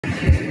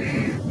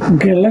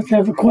Okay, let's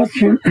have a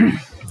question.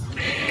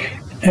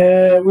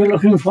 We're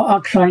looking for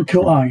arc sine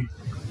 2i.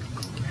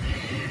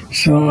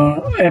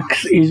 So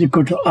x is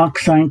equal to arc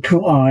sine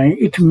 2i.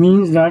 It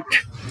means that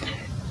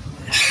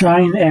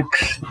sine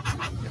x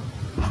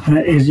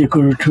is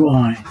equal to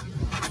 2i.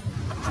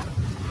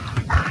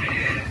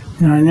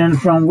 And then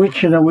from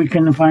which that we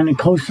can find a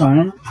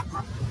cosine.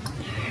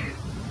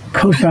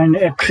 Cosine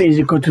x is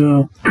equal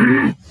to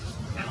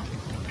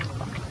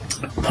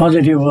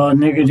positive or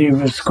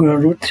negative square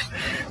root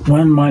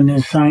 1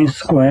 minus sine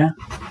square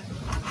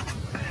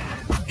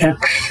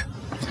x,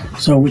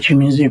 so which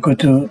means equal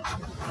to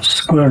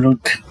square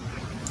root,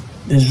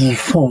 this is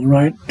 4,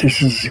 right?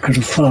 This is equal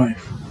to 5,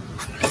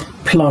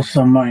 plus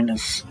or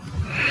minus.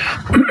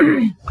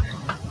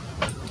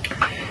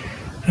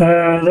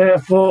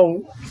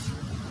 Therefore,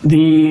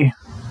 the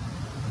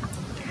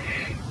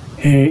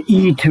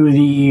e to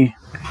the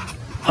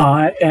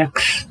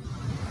ix,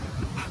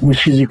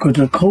 which is equal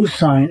to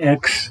cosine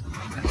x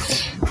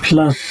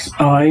plus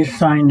I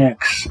sine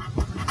x,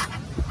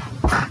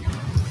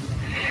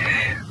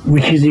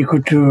 which is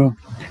equal to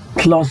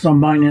plus or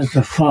minus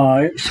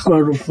 5,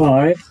 square root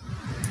 5,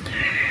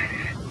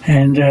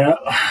 and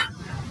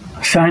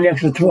sine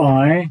x to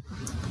I,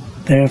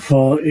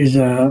 therefore, is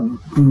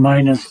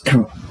minus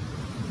 2,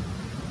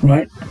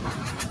 right?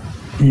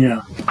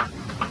 Yeah.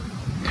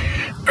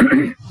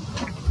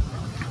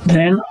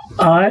 Then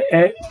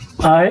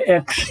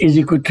ix is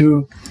equal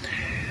to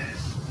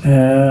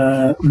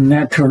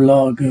natural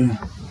log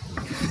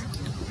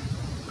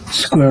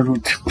square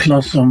root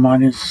plus or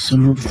minus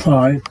root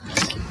 5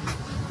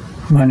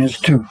 minus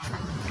 2.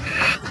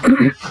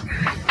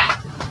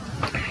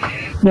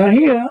 Now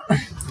here,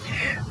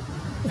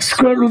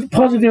 square root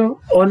positive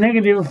or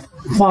negative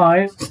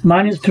 5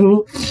 minus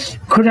 2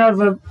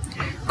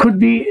 could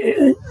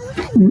be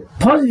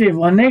positive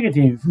or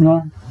negative,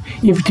 no?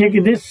 If you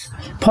take this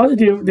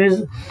positive,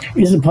 this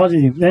is a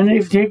positive. Then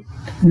if you take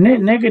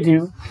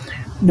negative,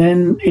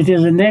 then it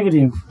is a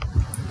negative.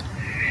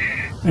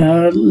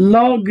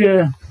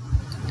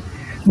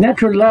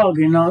 Natural log,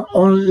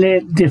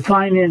 only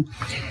defined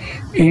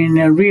in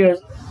real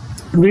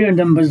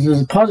numbers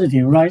as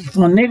positive, right?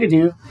 For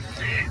negative,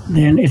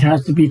 then it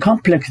has to be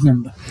complex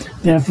number.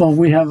 Therefore,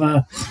 we have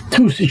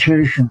two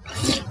situations.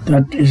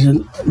 That is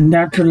a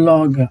natural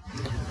log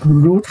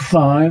root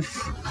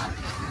 5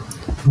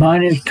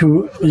 minus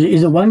 2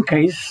 is one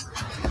case,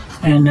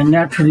 and a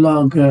natural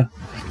log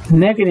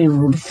negative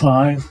root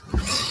 5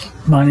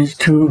 minus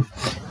 2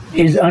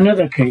 is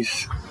another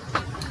case.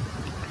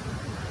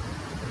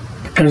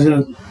 Because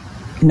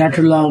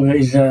natural log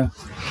is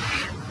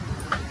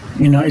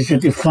is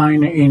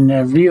defined in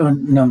a real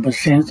number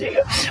sense.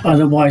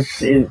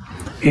 Otherwise,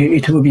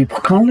 it will be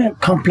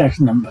complex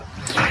number.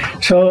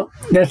 So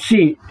let's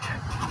see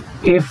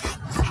if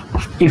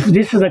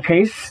this is the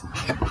case.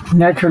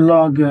 Natural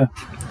log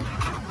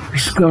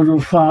square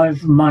root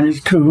 5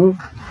 minus 2,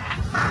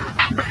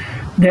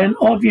 then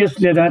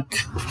obviously that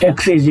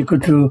x is equal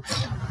to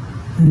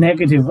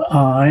negative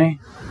I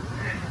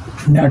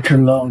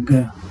natural log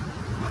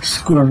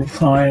square root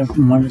 5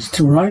 minus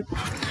 2, right?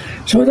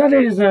 So that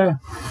is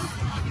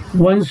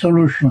one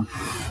solution.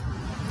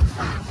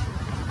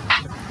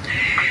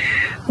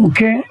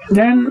 Okay,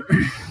 then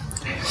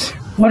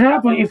what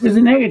happens if it's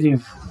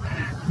negative?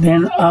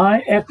 Then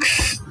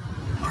ix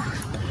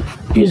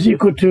is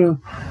equal to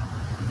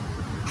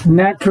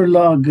natural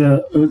log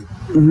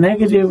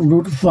negative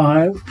root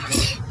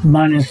 5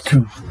 minus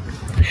 2.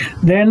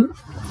 Then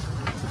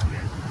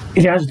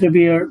it has to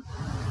be a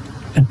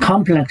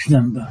complex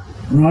number,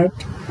 right?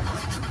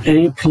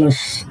 A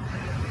plus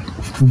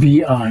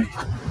bi.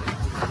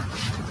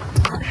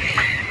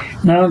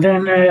 Now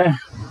then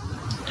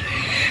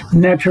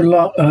natural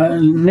log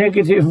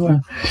negative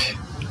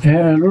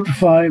root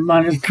 5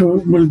 minus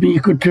 2 will be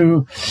equal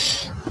to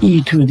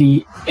e to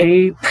the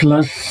a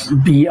plus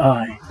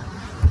bi,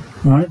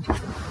 right?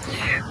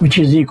 Which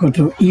is equal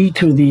to e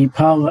to the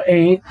power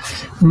a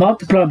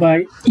multiplied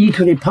by e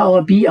to the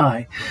power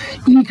bi.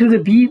 E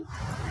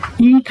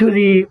to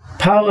the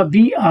power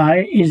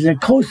bi is a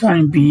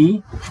cosine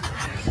b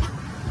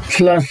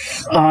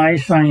plus I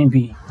sine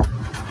b.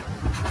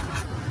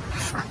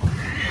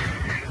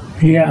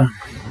 Yeah.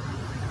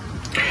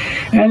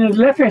 And the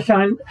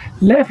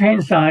left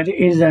hand side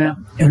is a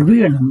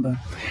real number.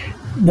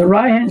 The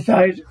right hand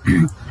side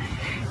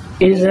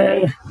is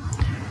a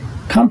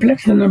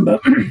complex number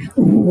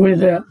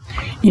with an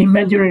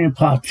imaginary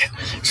part.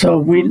 So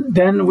we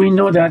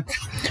know that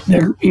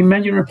the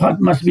imaginary part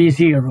must be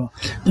 0.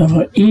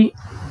 Therefore, e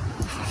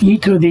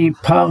to the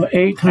power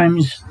a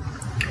times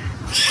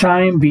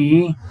sine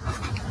b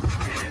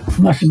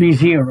must be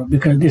 0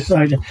 because this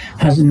side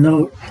has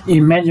no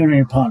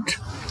imaginary part.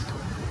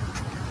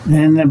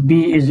 Then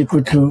b is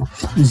equal to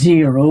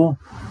 0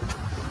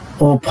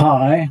 or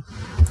pi.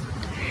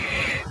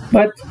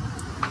 But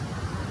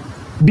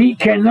b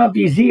cannot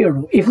be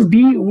 0. If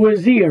b were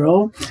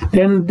 0,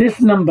 then this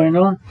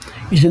number,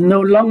 is no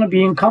longer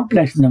being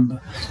complex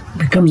number. It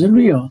becomes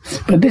real.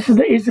 But this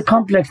is a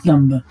complex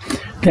number.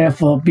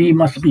 Therefore, b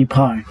must be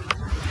pi.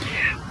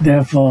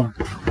 Therefore,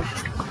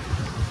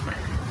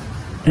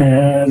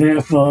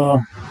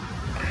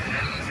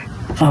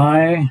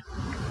 I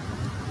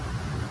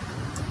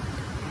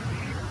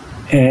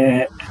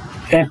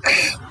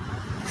x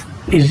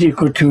is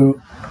equal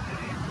to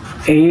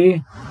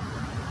a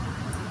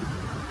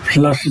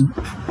plus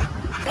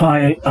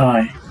pi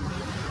I.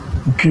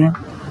 Okay.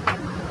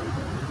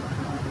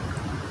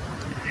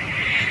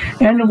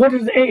 And what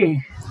is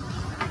a?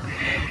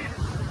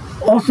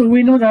 Also,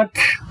 we know that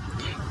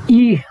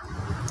e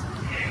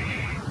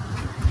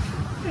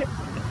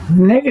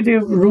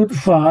negative root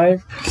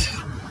 5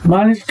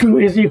 minus 2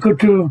 is equal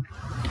to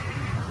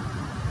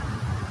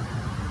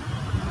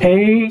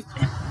a,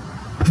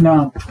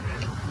 now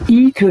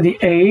e to the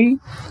a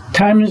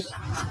times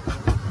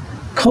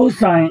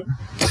cosine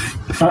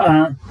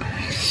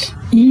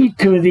e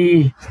to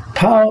the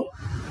power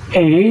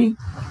a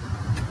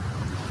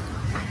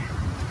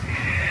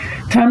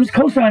times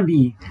cosine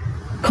b.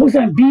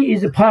 Cosine b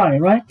is pi,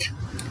 right?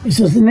 It's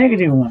just a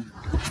negative one.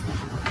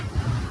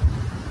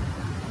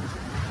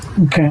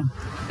 Okay.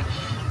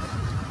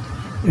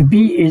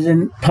 B is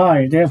in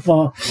pi,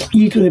 therefore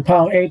e to the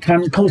power a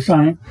times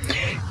cosine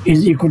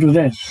is equal to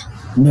this,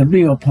 the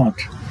real part.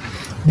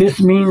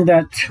 This means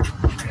that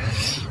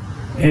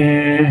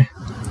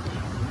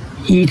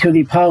e to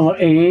the power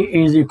a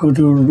is equal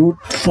to root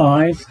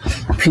 5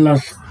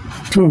 plus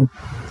 2.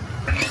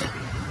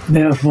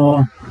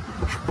 Therefore,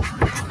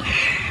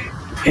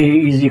 a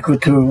is equal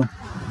to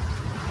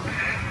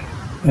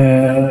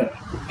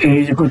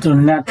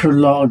natural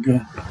log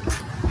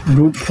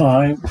root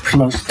 5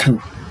 plus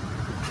 2.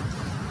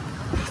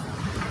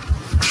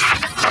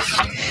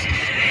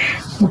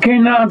 Okay,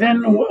 now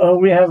then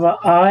we have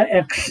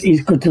Ix is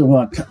equal to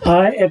what?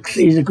 Ix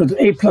is equal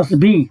to a plus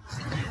b.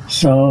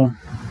 So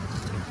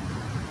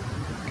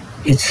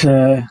it's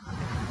a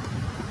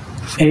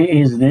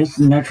is this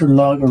natural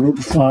log of root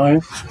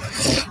 5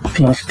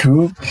 plus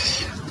 2.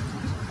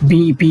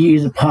 B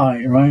is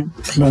pi, right?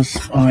 Plus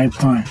I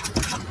pi.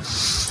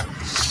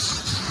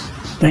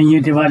 Then you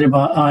divide it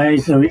by I,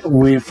 so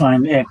we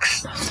find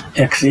x.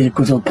 X is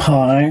equal to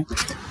pi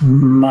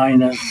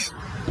minus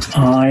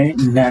I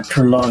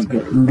natural log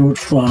root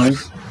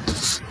 5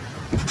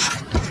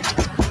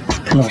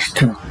 plus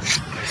 2.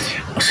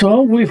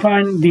 So we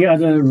find the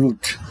other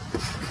root.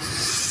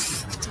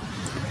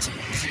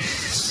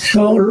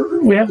 So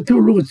we have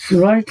two roots,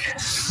 right?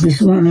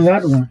 This one and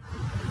that one.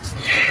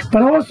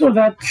 But also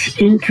that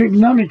in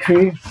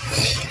trigonometry,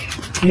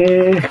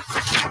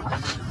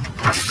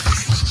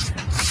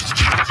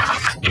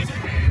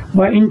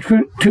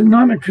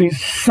 trigonometry,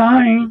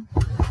 sine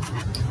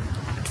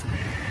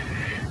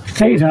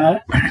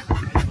theta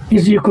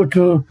is equal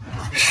to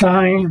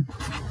sine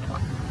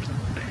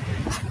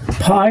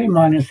pi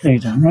minus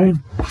theta, right?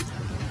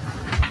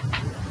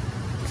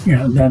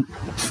 Yeah, that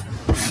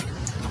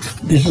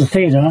this is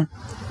theta,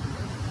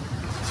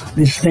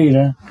 this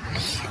theta,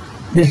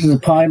 this is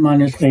pi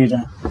minus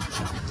theta.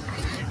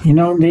 You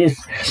know, this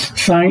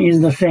sine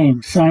is the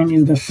same, sine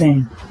is the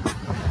same.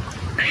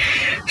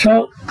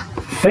 So,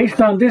 based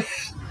on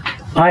this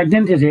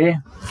identity,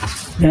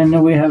 then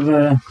we have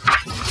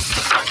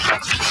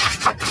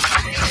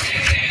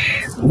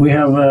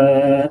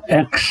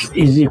x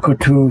is equal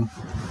to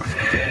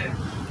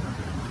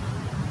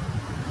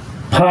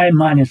pi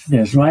minus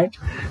this, right?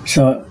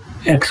 So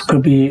x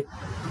could be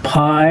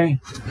pi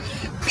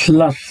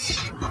plus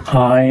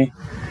I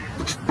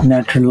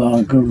natural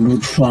log of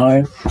root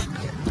 5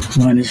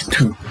 minus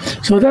 2.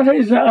 So that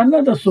is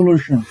another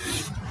solution.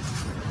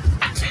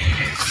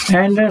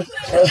 And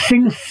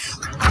since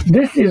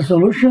this is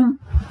solution,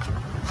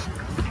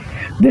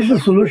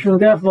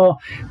 therefore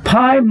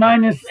pi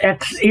minus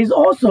x is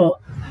also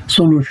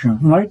solution,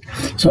 right?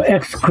 So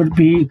x could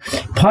be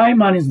pi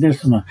minus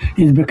this one.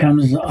 It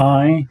becomes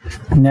I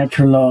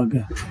natural log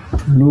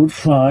root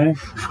 5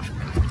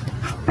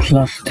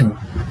 plus 2.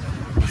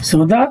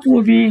 So that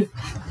will be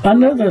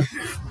another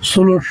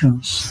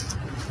solutions.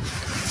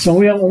 So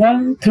we have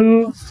 1,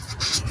 2,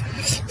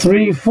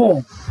 3,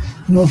 4.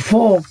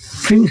 Four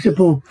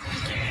principal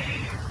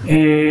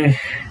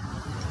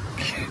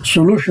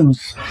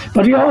solutions.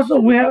 But we also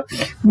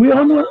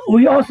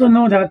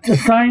know that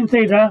sine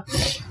theta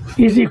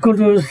is equal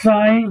to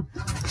sine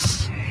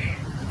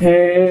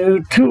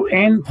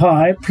 2n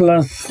pi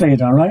plus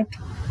theta, right?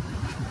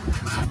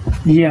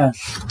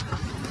 Yes,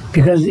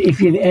 because if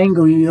the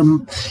angle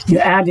you're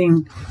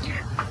adding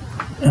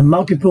a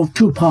multiple of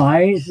 2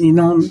 pi's, you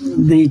know,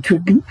 the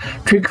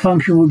trig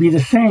function will be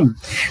the same.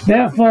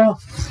 Therefore,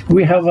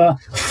 we have a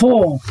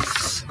 4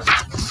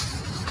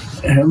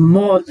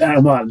 more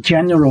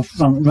general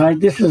function, right?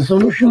 This is a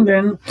solution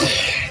then.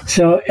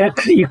 So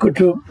x equal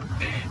to,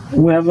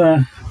 we have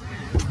a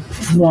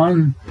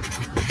 1,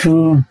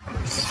 2,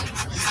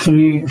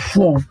 3,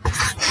 4.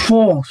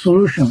 4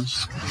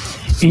 solutions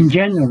in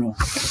general.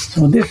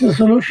 So this is a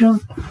solution.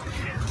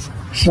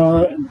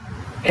 So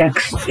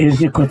x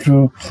is equal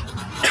to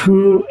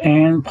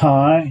 2n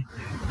pi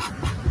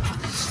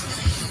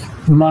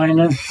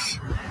minus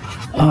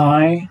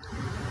I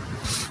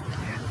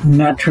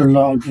natural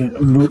log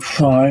root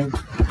 5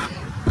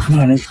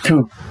 minus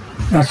 2.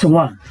 That's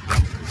 1.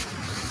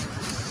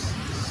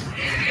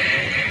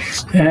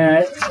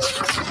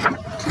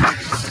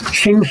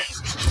 Since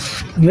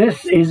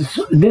this is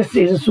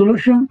a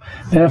solution,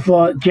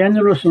 therefore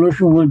general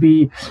solution will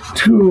be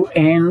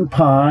 2n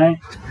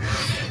pi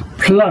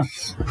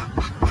plus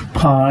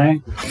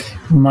pi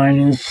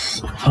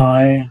minus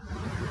I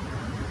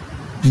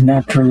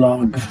natural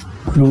log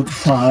root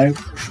 5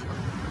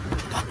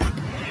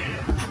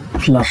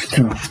 plus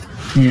 2.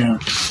 Yeah.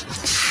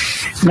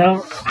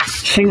 Now,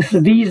 since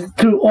these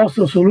two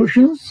also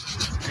solutions,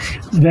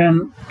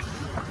 then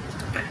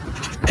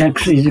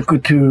x is equal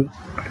to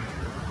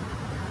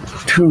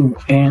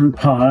 2n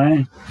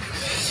pi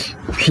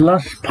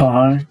plus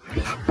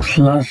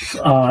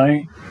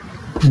I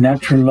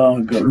natural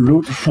log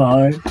root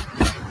 5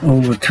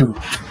 over 2.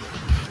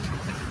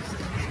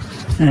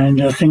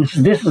 And since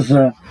this is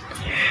a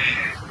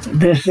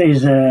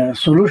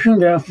solution,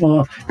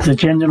 therefore the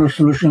general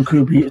solution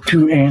could be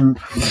 2n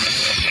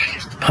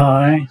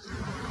pi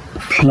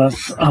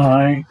plus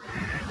I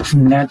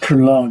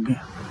natural log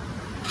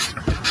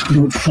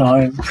root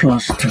 5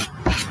 plus 2.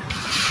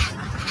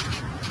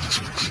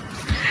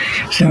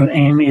 So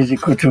n is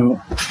equal to,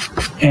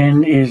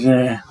 n is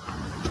a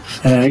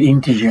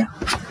integer.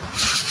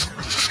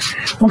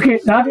 Okay,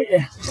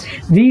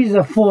 these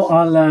four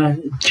are the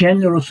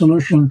general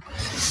solution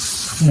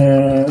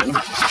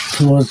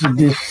towards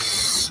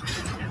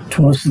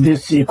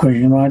this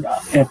equation, right?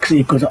 X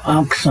equals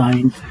arc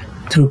sine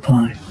 2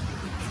 pi.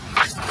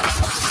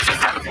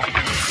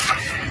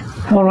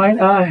 All right,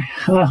 I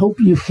hope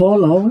you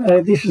follow.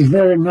 This is a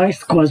very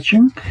nice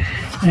question,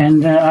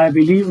 and I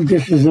believe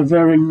this is a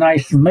very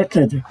nice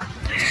method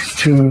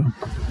to...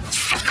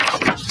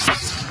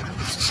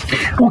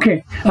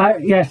 Okay,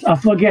 yes, I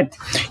forget.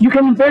 You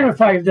can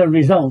verify the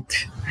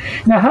result.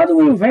 Now, how do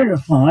we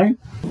verify?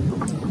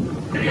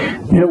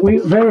 We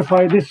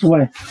verify this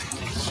way.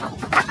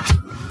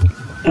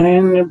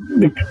 And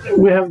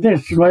we have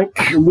this, right?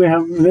 We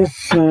have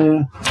this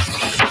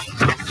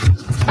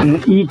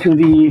e to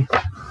the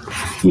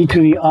ix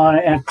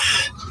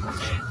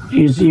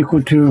is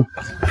equal to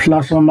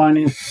plus or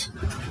minus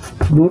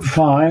root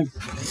 5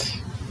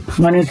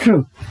 minus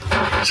 2.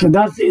 So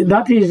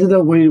that is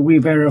the way we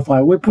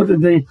verify. We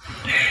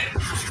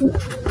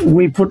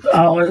put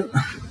our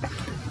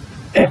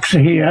x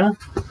here,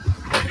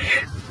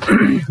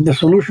 the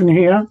solution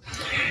here,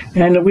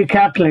 and we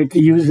calculate,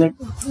 use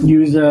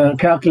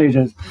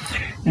calculators,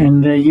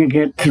 and you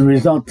get the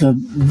result of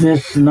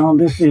this. Now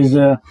this is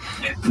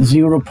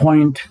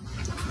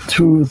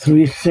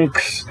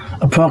 0.236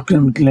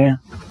 approximately,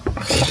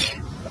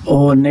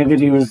 or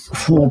negative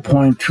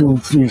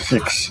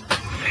 4.236.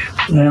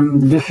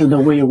 And this is the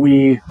way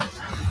we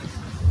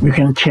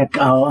can check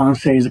our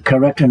answer is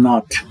correct or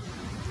not.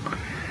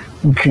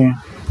 Okay,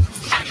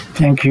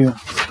 thank you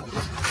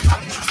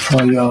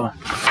for your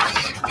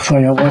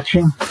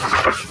watching.